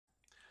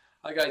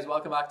Hi guys,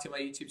 welcome back to my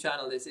YouTube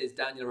channel. This is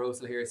Daniel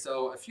Rosehill here.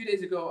 So a few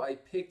days ago I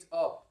picked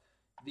up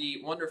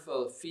the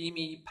wonderful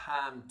Fimi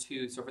Palm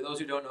 2. So for those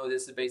who don't know,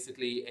 this is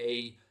basically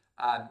a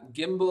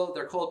gimbal.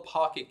 They're called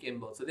pocket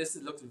gimbal. So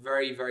looks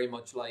very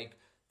much like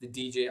the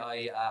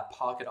DJI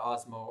Pocket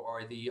Osmo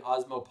or the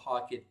Osmo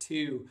Pocket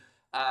 2.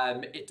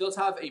 It does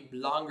have a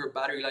longer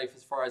battery life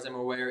as far as I'm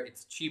aware.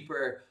 It's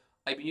cheaper.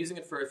 I've been using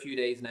it for a few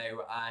days now,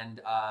 and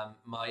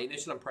my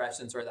initial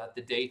impressions are that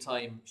the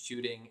daytime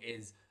shooting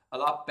is a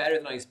lot better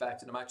than I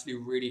expected. I'm actually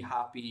really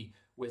happy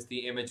with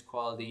the image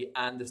quality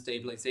and the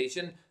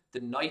stabilization. The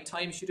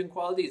nighttime shooting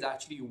quality is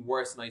actually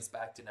worse than I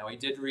expected. Now, I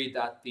did read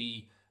that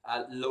the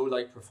low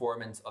light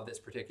performance of this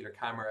particular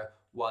camera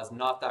was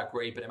not that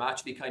great, but I'm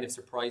actually kind of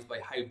surprised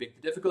by how big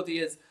the difficulty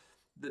is.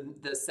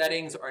 The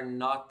settings are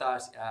not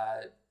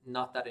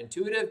that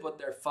intuitive, but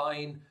they're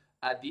fine.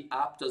 The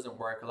app doesn't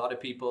work. A lot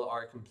of people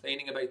are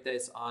complaining about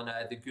this on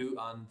the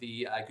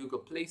Google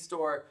Play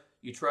Store.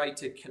 You try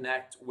to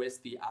connect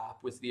with the app,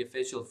 with the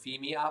official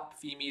Fimi app.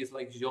 Fimi is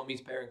like Xiaomi's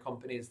parent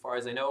company as far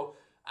as I know,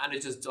 and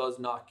it just does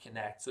not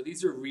connect. So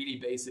these are really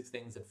basic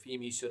things that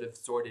Fimi should have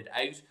sorted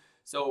out.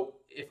 So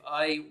if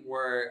I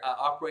were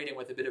operating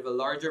with a bit of a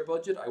larger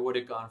budget, I would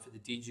have gone for the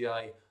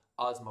DJI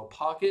Osmo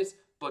Pocket.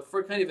 But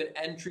for kind of an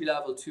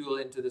entry-level tool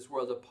into this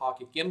world of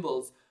pocket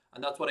gimbals,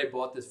 and that's what I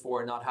bought this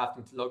for, not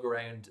having to lug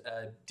around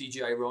a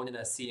DJI Ronin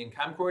SC and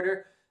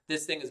camcorder,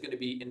 this thing is going to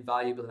be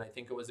invaluable, and I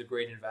think it was a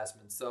great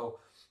investment. So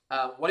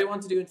what I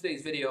want to do in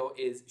today's video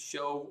is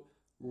show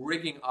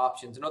rigging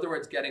options. In other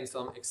words, getting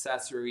some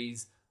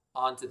accessories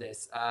onto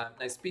this.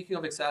 Now, speaking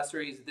of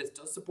accessories, this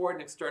does support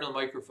an external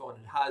microphone.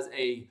 It has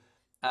a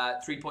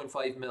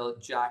 3.5mm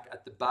jack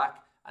at the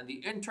back, and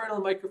the internal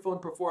microphone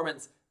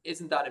performance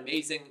isn't that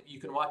amazing. You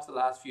can watch the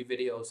last few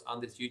videos on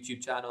this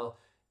YouTube channel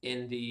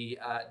in the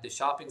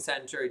shopping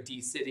center,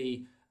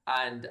 D-City,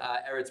 and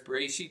Eretz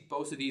Bereshit.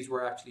 Both of these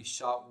were actually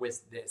shot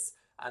with this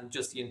and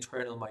just the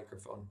internal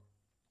microphone.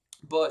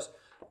 But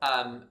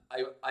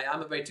I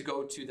am about to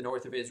go to the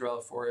north of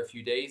Israel for a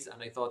few days,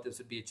 and I thought this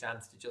would be a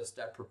chance to just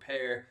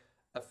prepare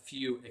a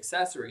few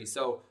accessories.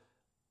 So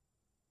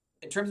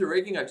in terms of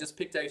rigging, I've just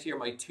picked out here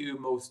my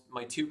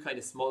two kind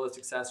of smallest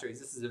accessories.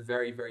 This is a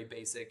very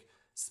basic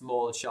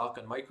small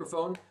shotgun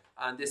microphone,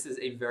 and this is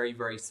a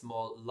very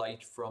small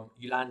light from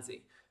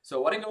Ulanzi. So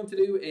what I'm going to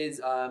do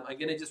is I'm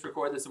going to just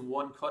record this in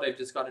one cut. I've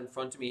just got in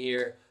front of me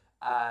here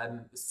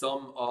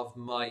some of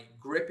my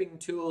gripping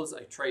tools.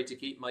 I try to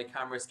keep my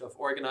camera stuff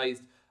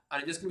organized, and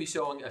I'm just going to be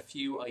showing a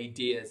few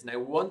ideas. Now,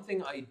 one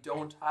thing I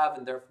don't have,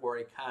 and therefore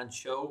I can't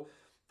show,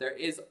 there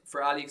is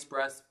on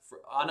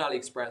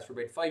AliExpress for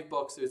about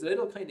 $5, there's a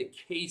little kind of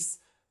case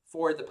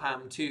for the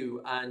Palm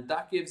 2, and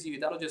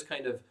that'll just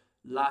kind of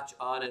latch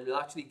on, and it'll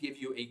actually give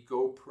you a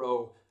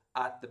GoPro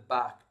at the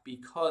back,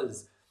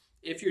 because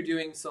if you're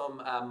doing some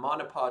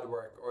monopod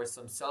work or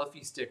some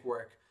selfie stick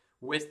work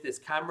with this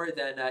camera,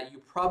 then you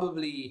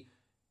probably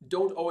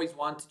don't always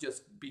want to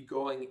just be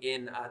going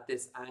in at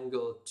this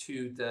angle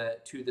to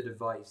the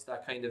device,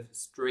 that kind of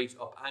straight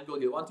up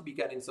angle. You'll want to be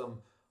getting some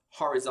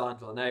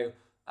horizontal. Now,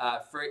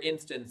 for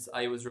instance,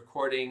 I was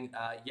recording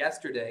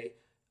yesterday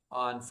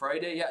on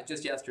Friday,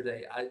 just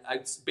yesterday. I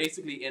was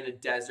basically in a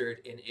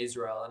desert in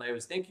Israel, and I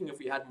was thinking if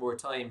we had more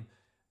time,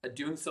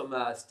 doing some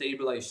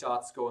stabilized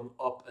shots going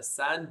up a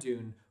sand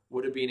dune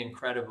would have been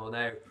incredible.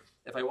 Now,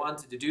 if I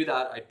wanted to do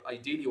that, I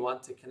ideally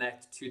want to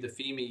connect to the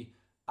Fimi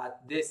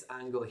at this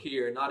angle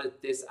here, not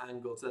at this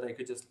angle, so that I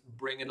could just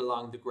bring it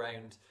along the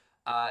ground.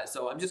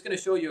 So I'm just going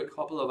to show you a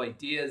couple of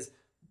ideas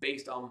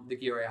based on the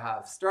gear I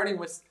have, starting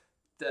with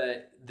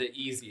the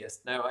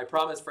easiest. Now, I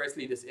promise,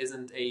 firstly, this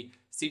isn't a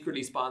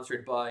secretly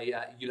sponsored by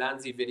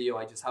Ulanzi video.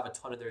 I just have a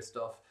ton of their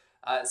stuff.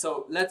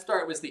 So let's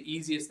start with the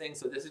easiest thing.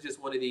 So this is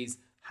just one of these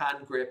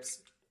hand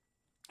grips.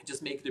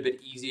 Just make it a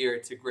bit easier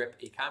to grip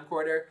a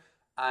camcorder.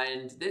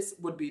 And this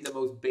would be the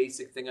most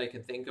basic thing I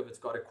can think of. It's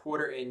got a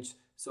 1/4 inch,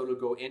 so it'll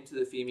go into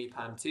the Fimi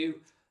Palm 2.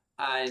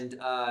 And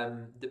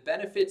the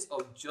benefits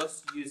of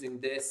just using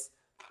this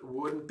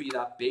wouldn't be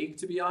that big,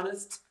 to be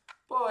honest,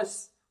 but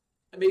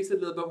it makes it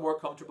a little bit more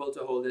comfortable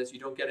to hold this. You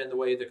don't get in the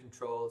way of the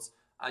controls,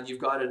 and you've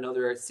got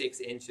another 6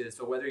 inches.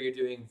 So whether you're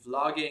doing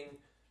vlogging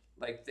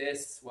like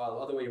this,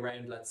 well, other way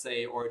around, let's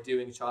say, or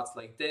doing shots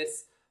like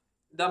this,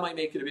 that might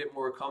make it a bit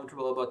more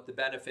comfortable, but the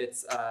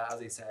benefits,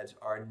 as I said,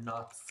 are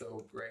not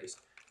so great.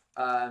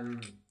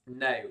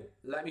 Now,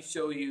 let me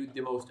show you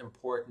the most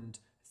important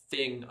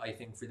thing, I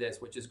think, for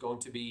this, which is going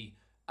to be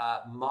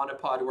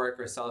monopod work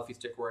or selfie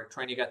stick work,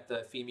 trying to get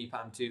the Fimi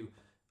Palm 2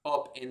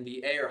 up in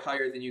the air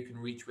higher than you can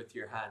reach with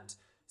your hand.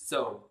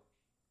 So,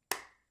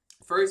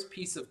 first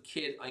piece of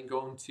kit I'm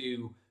going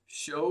to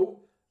show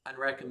and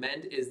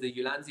recommend is the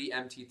Ulanzi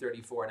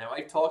MT34. Now,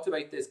 I've talked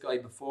about this guy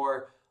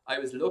before. I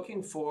was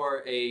looking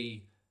for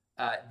a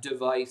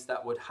device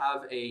that would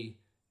have a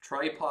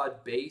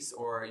tripod base,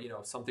 or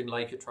something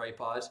like a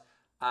tripod,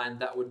 and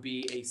that would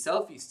be a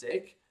selfie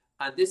stick.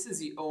 And this is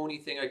the only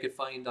thing I could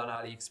find on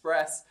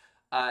AliExpress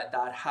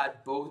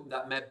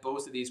that met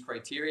both of these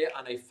criteria,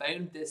 and I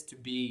found this to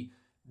be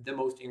the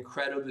most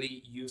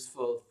incredibly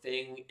useful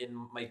thing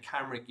in my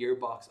camera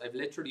gearbox. I've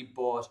literally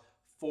bought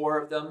 4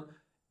 of them.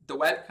 The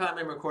webcam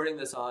I'm recording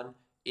this on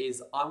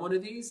is on one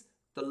of these.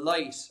 The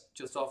light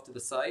just off to the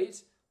side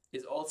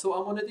is also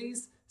on one of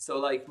these. So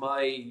like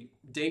my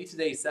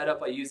day-to-day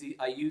setup, I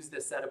use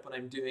this setup when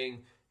I'm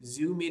doing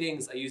Zoom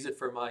meetings. I use it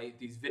for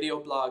these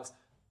video blogs.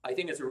 I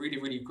think it's a really,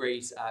 really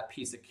great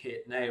piece of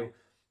kit. Now,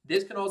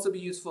 this can also be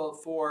useful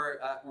for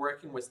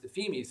working with the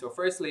Fimi. So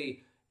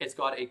firstly, it's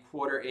got a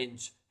 1/4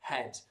 inch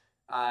head.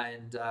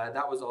 And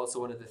that was also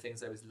one of the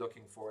things I was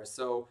looking for.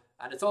 So,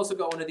 and it's also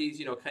got one of these,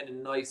 you know, kind of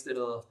nice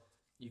little,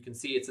 you can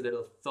see it's a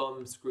little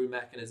thumb screw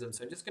mechanism.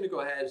 So I'm just going to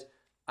go ahead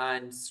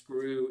and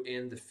screw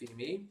in the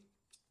Fimi.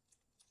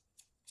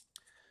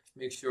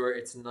 Make sure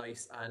it's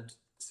nice and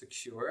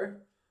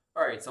secure.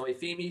 All right, so my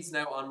Fimi's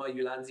now on my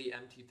Ulanzi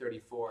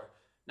MT34.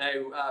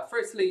 Now,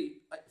 firstly,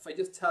 if I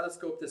just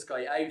telescope this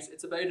guy out,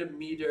 it's about 1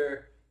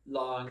 meter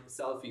long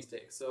selfie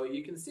stick. So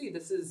you can see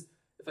this is,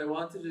 if I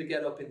wanted to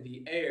get up in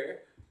the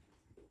air,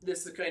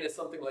 this is kind of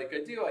something like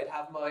I do. I'd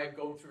have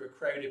going through a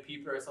crowd of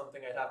people or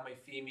something, I'd have my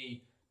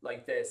Fimi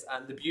like this.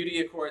 And the beauty,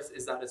 of course,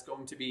 is that it's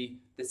going to be,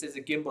 this is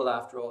a gimbal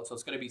after all, so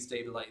it's going to be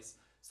stabilized.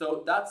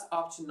 So that's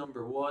option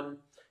number 1.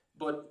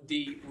 But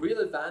the real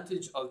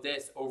advantage of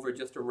this over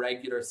just a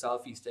regular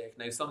selfie stick,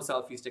 now some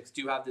selfie sticks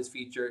do have this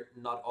feature,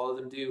 not all of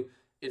them do,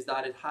 is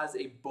that it has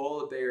a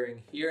ball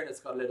bearing here and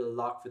it's got a little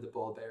lock for the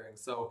ball bearing.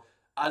 So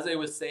as I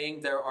was saying,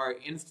 there are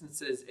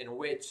instances in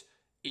which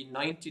a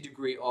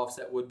 90-degree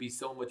offset would be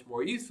so much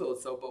more useful.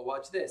 So, but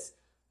watch this.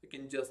 I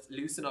can just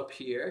loosen up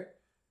here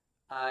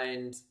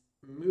and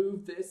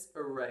move this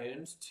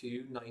around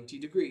to 90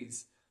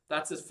 degrees.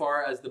 That's as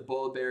far as the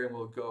ball bearing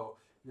will go.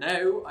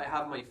 Now I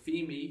have my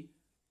Fimi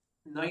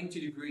 90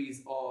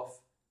 degrees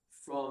off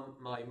from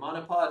my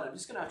monopod. I'm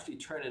just going to actually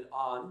turn it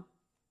on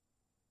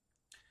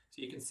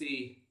so you can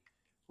see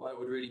what it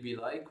would really be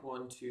like.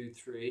 1, 2,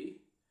 3.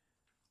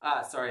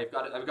 Sorry,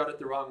 I've got it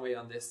the wrong way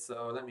on this.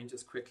 So let me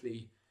just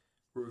quickly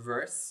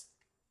reverse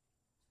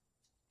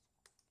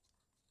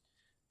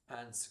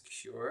and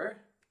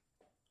secure.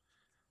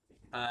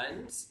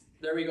 And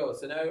there we go.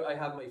 So now I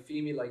have my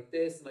Fimi like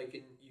this, and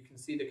you can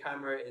see the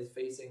camera is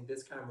facing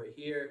this camera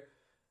here.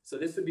 So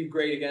this would be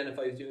great again if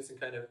I was doing some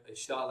kind of a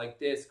shot like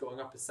this, going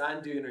up a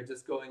sand dune or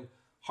just going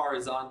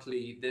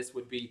horizontally. This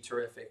would be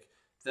terrific.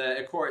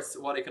 Of course,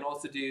 what I can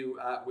also do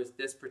with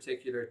this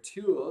particular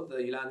tool, the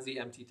Ulanzi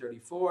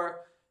MT34,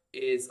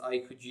 is I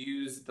could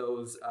use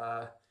those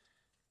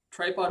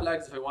tripod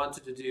legs if I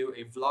wanted to do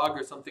a vlog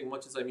or something,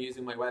 much as I'm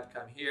using my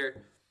webcam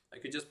here. I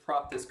could just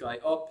prop this guy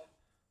up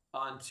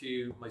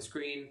onto my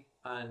screen,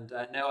 and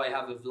now I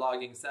have a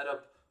vlogging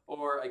setup.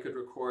 Or I could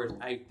record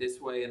out this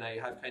way, and I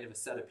have kind of a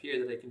setup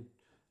here that I can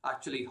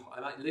actually,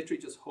 I'm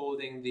literally just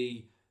holding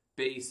the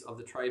base of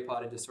the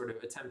tripod and just sort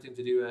of attempting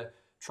to do a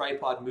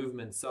tripod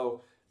movement.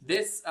 So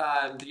this,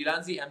 the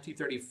Ulanzi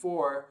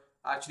MT34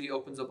 actually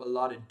opens up a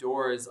lot of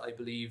doors, I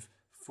believe,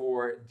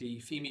 for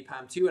the Fimi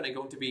Palm 2, and I'm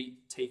going to be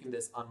taking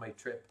this on my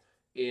trip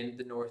in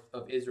the north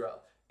of Israel.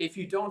 If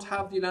you don't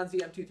have the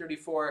Ulanzi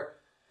MT34,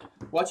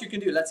 what you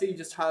can do, let's say you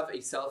just have a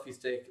selfie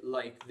stick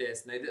like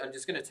this. Now I'm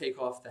just going to take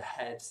off the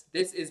head.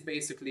 This is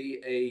basically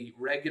a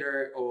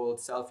regular old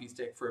selfie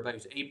stick for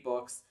about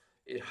 $8.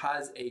 It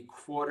has a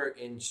 1/4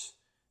 inch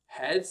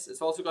head.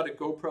 It's also got a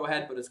GoPro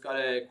head, but it's got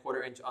a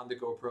 1/4 inch on the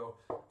GoPro.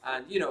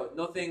 And you know,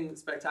 nothing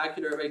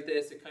spectacular about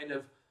this. It kind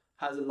of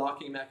has a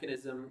locking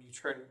mechanism.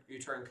 You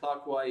turn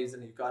clockwise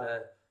and you've got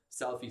a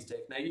selfie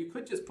stick. Now you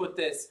could just put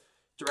this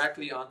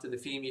directly onto the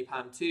Fimi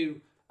Palm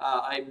 2.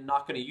 I'm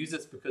not going to use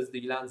this because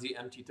the Ulanzi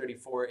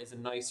MT34 is a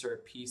nicer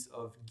piece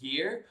of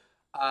gear.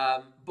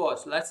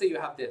 But let's say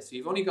you have this. So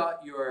you've only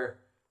got your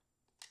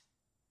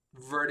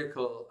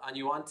vertical and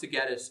you want to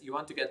get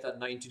that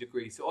 90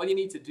 degrees. So all you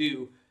need to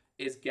do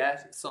is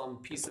get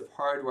some piece of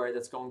hardware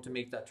that's going to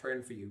make that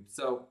turn for you.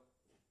 So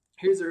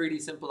here's a really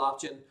simple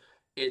option.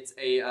 It's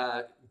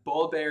a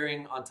ball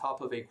bearing on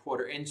top of a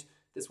 1/4 inch.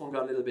 This one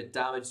got a little bit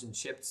damaged and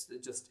chipped.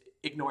 Just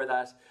ignore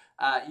that.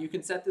 You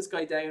can set this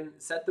guy down,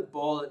 set the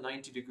ball at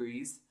 90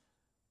 degrees,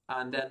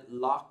 and then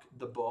lock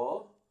the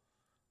ball,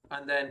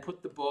 and then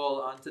put the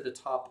ball onto the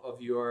top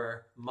of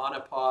your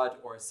monopod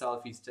or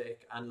selfie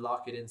stick and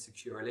lock it in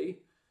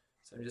securely.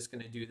 So I'm just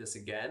going to do this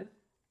again.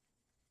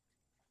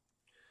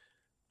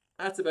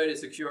 That's about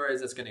as secure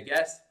as it's going to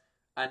get.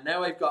 And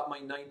now I've got my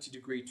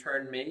 90-degree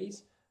turn made,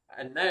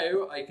 and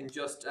now I can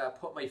just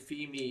put my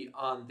Fimi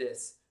on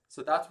this.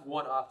 So that's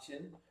one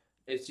option,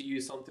 is to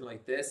use something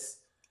like this.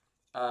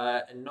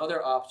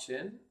 Another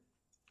option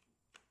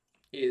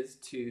is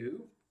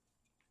to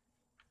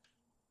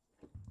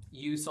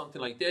use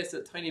something like this,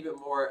 a tiny bit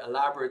more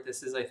elaborate.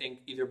 This is, I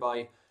think, either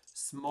by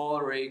Small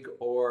Rig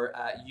or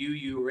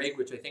UU Rig,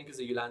 which I think is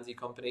a Ulanzi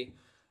company.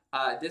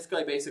 This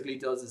guy basically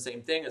does the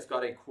same thing. It's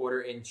got a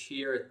 1/4 inch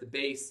here at the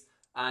base,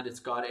 and it's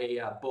got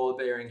a ball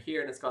bearing here,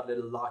 and it's got a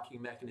little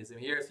locking mechanism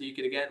here. So you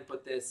could again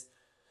put this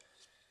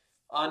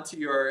onto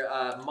your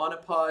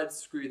monopod,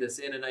 screw this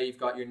in, and now you've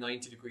got your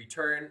 90-degree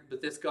turn.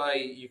 But this guy,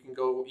 you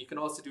can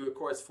also do, of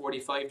course,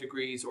 45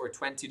 degrees or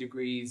 20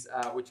 degrees,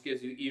 which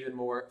gives you even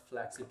more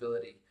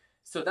flexibility.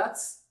 So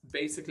that's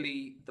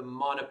basically the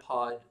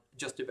monopod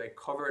just about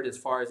covered as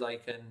far as I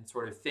can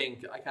sort of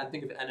think. I can't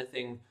think of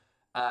anything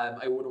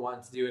I wouldn't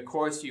want to do. Of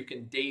course, you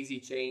can daisy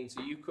chain.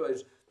 So you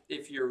could,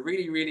 if you're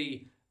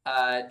really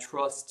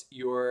trust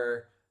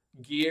your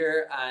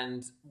gear,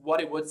 and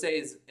what I would say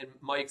is, in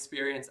my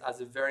experience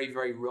as a very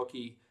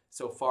rookie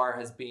so far,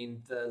 has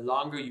been the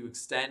longer you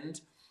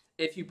extend.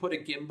 If you put a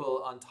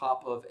gimbal on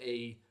top of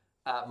a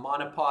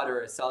monopod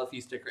or a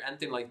selfie stick or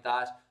anything like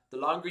that, the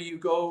longer you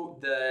go,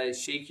 the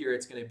shakier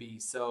it's going to be.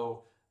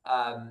 So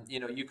you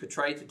know, you could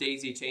try to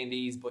daisy chain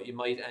these, but you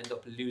might end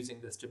up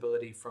losing the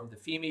stability from the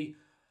Fimi.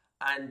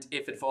 And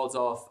if it falls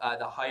off,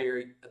 the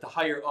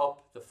higher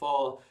up the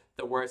fall,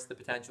 the worse the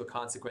potential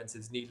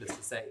consequences, needless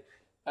to say.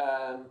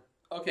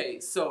 Okay,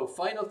 so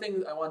final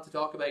thing I want to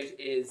talk about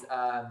is,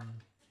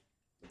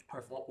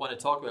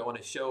 want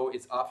to show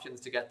is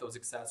options to get those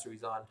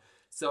accessories on.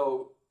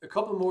 So a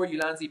couple more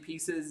Ulanzi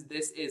pieces.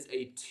 This is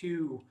a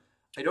 2.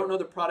 I don't know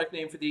the product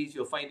name for these.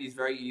 You'll find these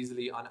very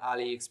easily on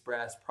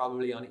AliExpress,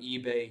 probably on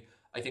eBay.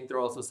 I think they're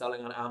also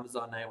selling on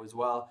Amazon now as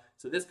well.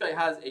 So this guy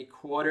has a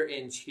 1/4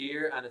 inch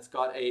here, and it's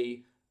got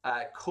a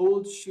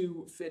cold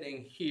shoe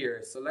fitting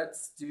here. So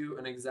let's do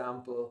an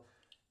example.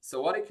 So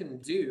what I can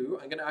do,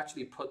 I'm going to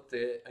actually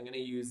I'm going to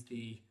use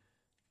the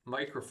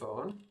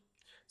microphone.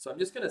 So I'm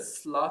just going to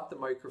slot the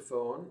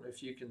microphone.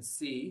 If you can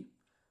see,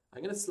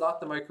 I'm going to slot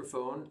the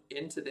microphone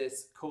into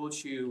this cold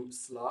shoe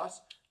slot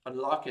and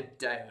lock it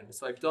down.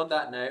 So I've done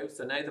that now.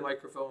 So now the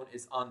microphone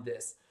is on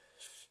this.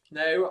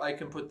 Now I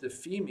can put the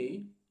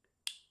Fimi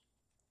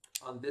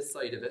on this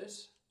side of it.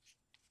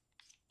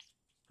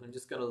 I'm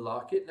just going to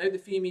lock it. Now the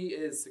Fimi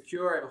is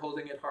secure. I'm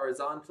holding it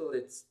horizontal.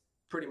 It's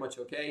pretty much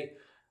okay.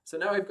 So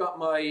now I've got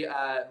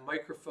my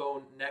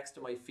microphone next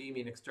to my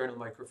Fimi, an external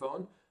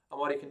microphone. And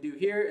what I can do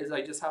here is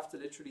I just have to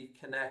literally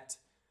connect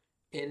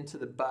into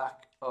the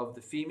back of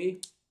the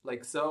Fimi,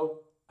 like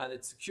so, and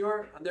it's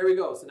secure. And there we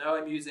go. So now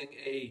I'm using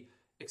a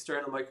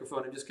external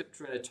microphone. I'm just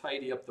trying to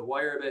tidy up the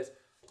wire a bit.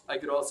 I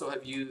could also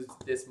have used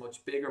this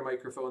much bigger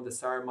microphone, the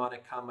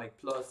Saramonic Cam Mic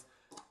Plus.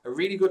 A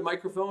really good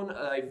microphone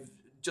I've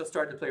just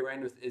started to play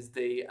around with is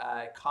the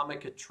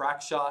Comic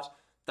Track Shot.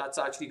 That's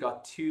actually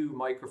got 2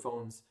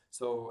 microphones.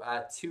 So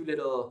two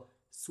little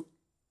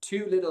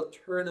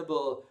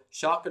turnable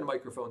shotgun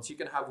microphones. You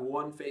can have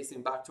one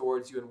facing back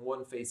towards you and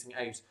one facing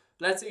out.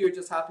 Let's say you're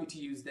just happy to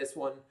use this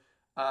one.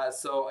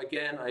 So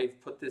again,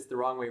 I've put this the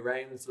wrong way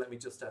around. So let me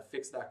just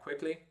fix that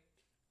quickly.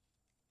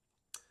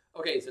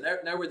 Okay, so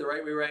now we're the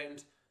right way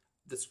around.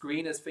 The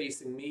screen is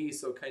facing me,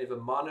 so kind of a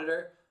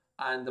monitor,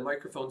 and the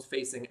microphone's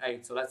facing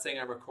out. So let's say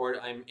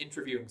I'm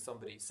interviewing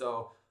somebody.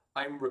 So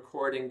I'm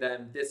recording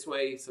them this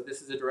way. So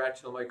this is a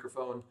directional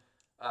microphone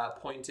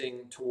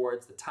pointing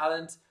towards the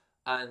talent,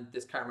 and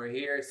this camera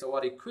here. So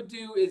what I could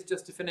do is,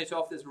 just to finish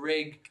off this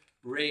rig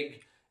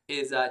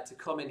is to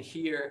come in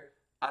here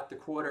at the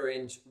 1/4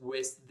 inch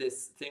with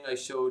this thing I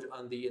showed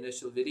on the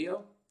initial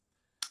video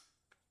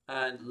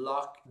and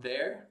lock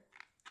there.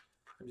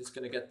 I'm just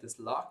going to get this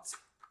locked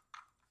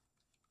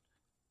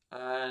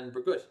and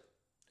we're good.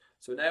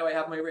 So now I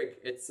have my rig.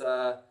 It's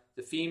the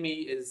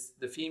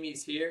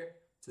Fimi's here,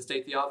 to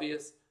state the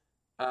obvious.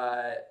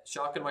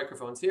 Shotgun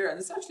microphones here, and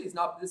this is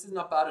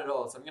not bad at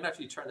all. So I'm going to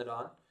actually turn it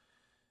on.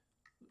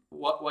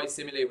 Why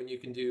simulate when you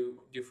can do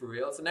for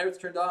real? So now it's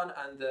turned on,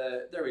 and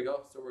there we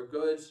go. So we're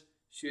good,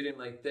 shooting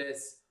like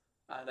this,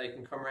 and I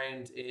can come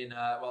around in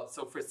well.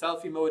 So for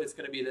selfie mode, it's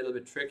going to be a little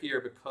bit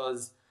trickier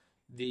because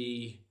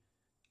the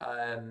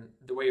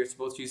way you're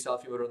supposed to use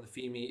selfie mode on the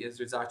Fimi is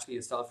there's actually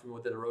a selfie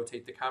mode that'll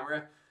rotate the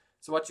camera.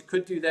 So what you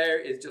could do there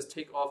is just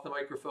take off the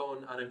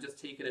microphone, and I'm just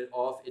taking it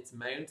off its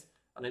mount,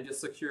 and I'm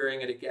just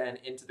securing it again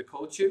into the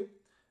cold shoe.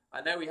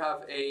 And now we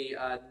have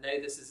now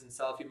this is in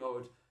selfie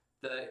mode.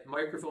 The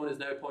microphone is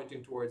now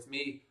pointing towards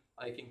me.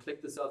 I can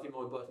click the selfie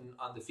mode button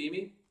on the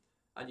Fimi,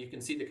 and you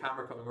can see the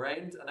camera coming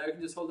around. And now I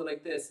can just hold it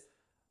like this.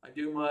 I'm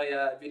doing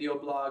my video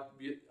blog,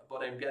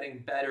 but I'm getting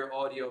better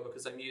audio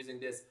because I'm using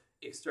this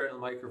external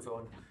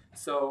microphone.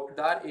 So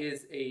that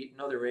is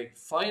another rig.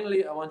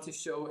 Finally, I want to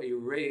show a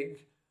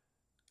rig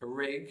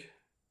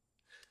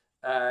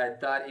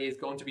that is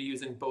going to be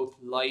using both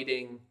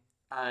lighting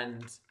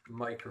and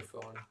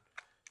microphone.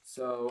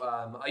 So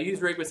I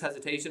use rig with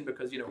hesitation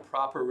because, you know,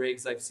 proper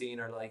rigs I've seen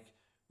are like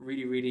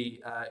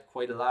really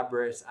quite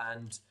elaborate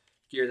and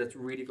gear that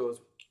really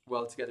goes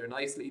well together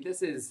nicely.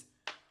 This is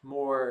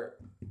more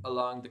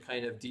along the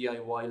kind of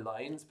DIY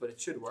lines, but it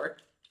should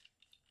work.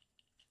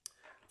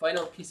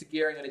 Final piece of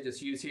gear I'm going to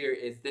just use here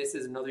is this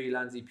is another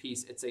Ulanzi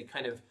piece. It's a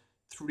kind of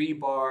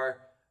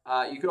 3-bar.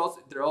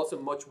 There are also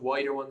much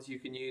wider ones you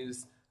can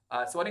use.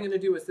 So what I'm going to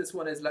do with this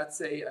one is, let's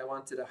say I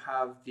wanted to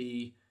have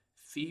the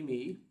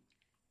Fimi.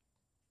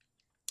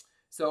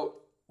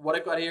 So what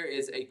I've got here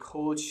is a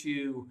cold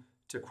shoe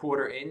to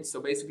 1/4 inch.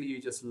 So basically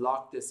you just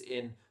lock this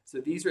in.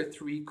 So these are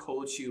 3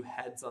 cold shoe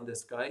heads on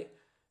this guy.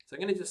 So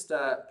I'm going to just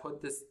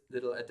put this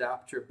little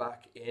adapter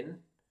back in,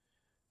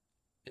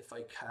 if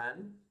I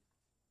can.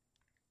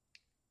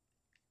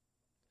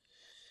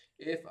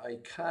 If I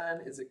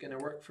can, is it going to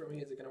work for me?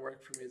 Is it going to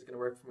work for me? Is it going to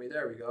work for me?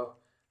 There we go.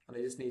 And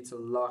I just need to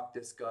lock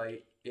this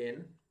guy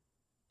in.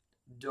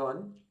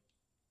 Done.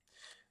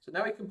 So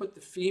now I can put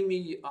the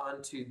Fimi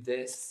onto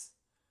this.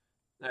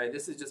 Now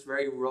this is just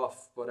very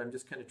rough, but I'm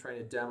just kind of trying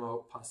to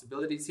demo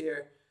possibilities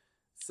here.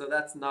 So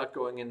that's not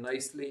going in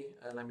nicely.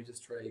 And let me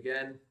just try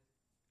again.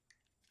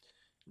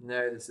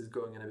 Now this is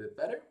going in a bit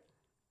better.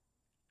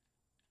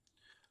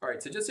 All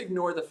right, so just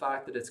ignore the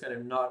fact that it's kind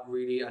of not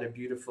really at a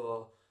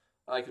beautiful,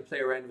 I could play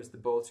around with the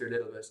bolts here a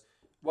little bit.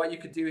 What you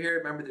could do here,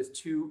 remember there's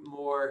two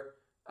more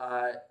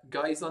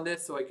guys on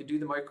this, so I could do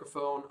the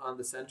microphone on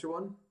the center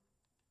one.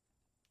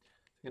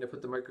 I'm going to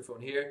put the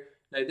microphone here.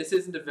 Now this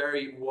isn't a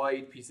very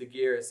wide piece of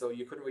gear, so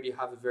you couldn't really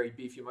have a very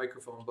beefy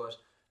microphone, but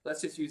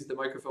let's just use the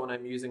microphone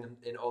I'm using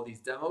in all these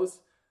demos.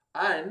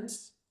 And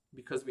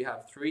because we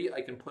have three,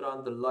 I can put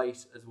on the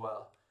light as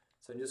well.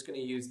 So I'm just going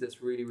to use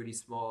this really, really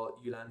small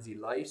Ulanzi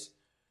light.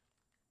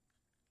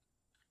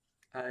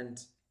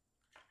 And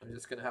I'm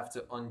just going to have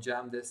to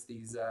unjam this.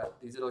 These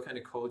little kind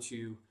of cold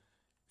shoe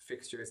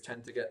fixtures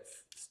tend to get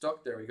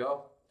stuck. There we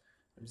go.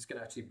 I'm just going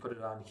to actually put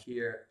it on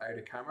here out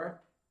of camera.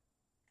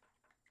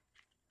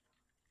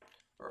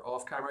 Or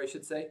off camera, I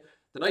should say.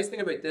 The nice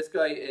thing about this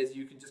guy is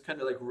you can just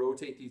kind of like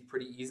rotate these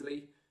pretty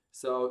easily.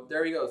 So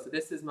there we go. So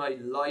this is my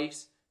light,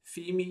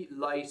 Fimi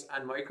light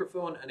and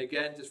microphone. And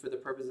again, just for the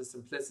purpose of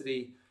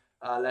simplicity,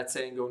 let's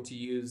say I'm going to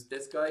use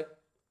this guy.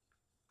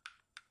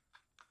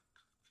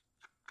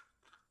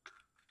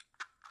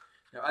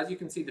 Now, as you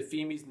can see, the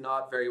Fimi's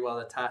not very well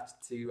attached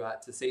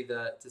to say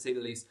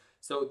the least.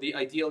 So the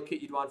ideal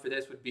kit you'd want for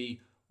this would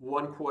be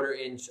 1/4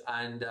 inch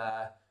and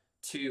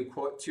two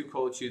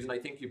cold shoes, and I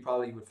think you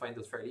probably would find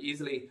those fairly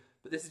easily.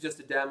 But this is just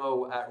a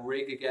demo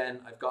rig again.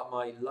 I've got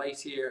my light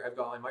here, I've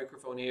got my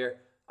microphone here,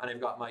 and I've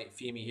got my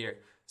Fimi here.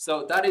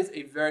 So that is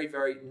a very,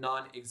 very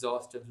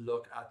non-exhaustive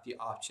look at the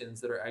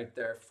options that are out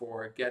there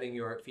for getting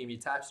your Fimi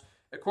attached.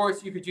 Of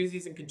course, you could use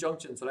these in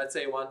conjunction. So let's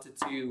say I wanted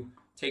to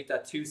take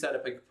that 2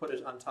 setup, I could put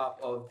it on top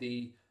of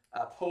the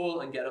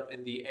pole and get up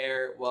in the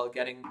air while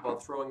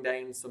throwing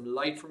down some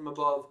light from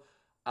above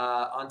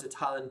onto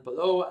talent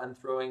below and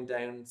throwing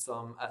down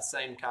some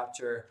sound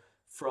capture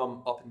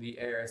from up in the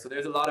air. So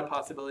there's a lot of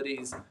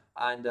possibilities,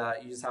 and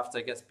you just have to,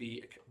 I guess,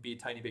 be a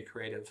tiny bit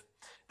creative.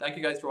 Thank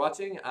you guys for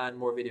watching, and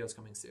more videos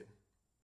coming soon.